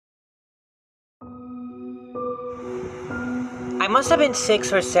I must have been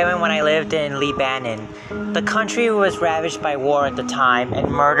 6 or 7 when I lived in Lebanon. The country was ravaged by war at the time, and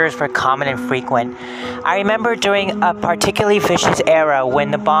murders were common and frequent. I remember during a particularly vicious era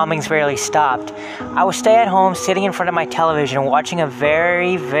when the bombings rarely stopped, I would stay at home sitting in front of my television watching a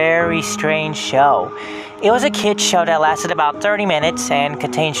very, very strange show. It was a kids' show that lasted about 30 minutes and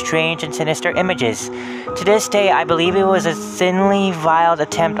contained strange and sinister images. To this day, I believe it was a thinly veiled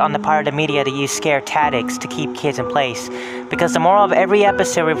attempt on the part of the media to use scare tactics to keep kids in place, because the moral of every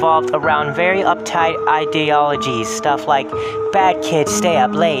episode revolved around very uptight ideologies, stuff like bad kids stay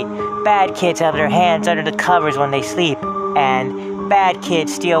up late, bad kids have their hands under the covers when they sleep, and bad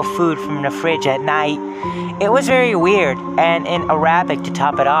kids steal food from the fridge at night. It was very weird, and in Arabic to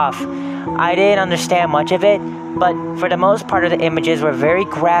top it off. I didn't understand much of it, but for the most part of the images were very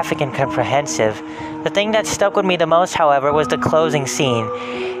graphic and comprehensive. The thing that stuck with me the most, however, was the closing scene.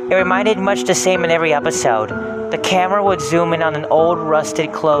 It reminded much the same in every episode. The camera would zoom in on an old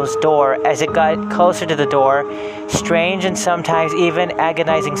rusted closed door. As it got closer to the door, strange and sometimes even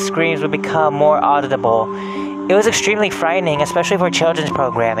agonizing screams would become more audible. It was extremely frightening, especially for children's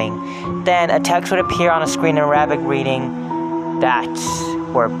programming. Then a text would appear on a screen in Arabic reading, "That's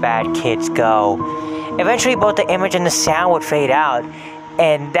where bad kids go." Eventually both the image and the sound would fade out,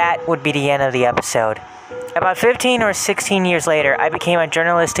 and that would be the end of the episode. About 15 or 16 years later, I became a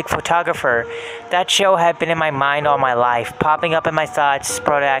journalistic photographer. That show had been in my mind all my life, popping up in my thoughts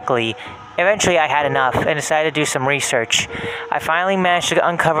sporadically. Eventually I had enough and decided to do some research. I finally managed to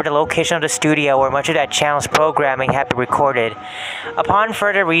uncover the location of the studio where much of that channel's programming had been recorded. Upon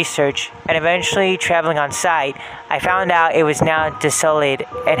further research, and eventually traveling on site, I found out it was now desolate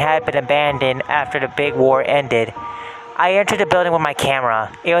and had been abandoned after the big war ended. I entered the building with my camera.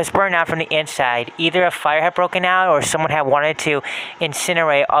 It was burned out from the inside. Either a fire had broken out or someone had wanted to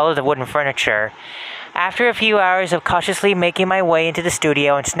incinerate all of the wooden furniture. After a few hours of cautiously making my way into the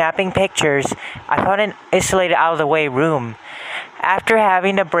studio and snapping pictures, I found an isolated out-of-the-way room. After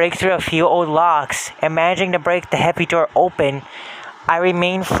having to break through a few old locks and managing to break the heavy door open, I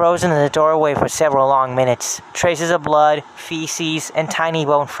remained frozen in the doorway for several long minutes. Traces of blood, feces, and tiny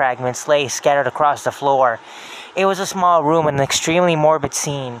bone fragments lay scattered across the floor. It was a small room and an extremely morbid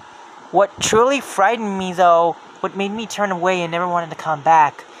scene. What truly frightened me, though, what made me turn away and never wanted to come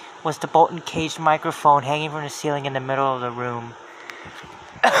back, was the bolt and caged microphone hanging from the ceiling in the middle of the room.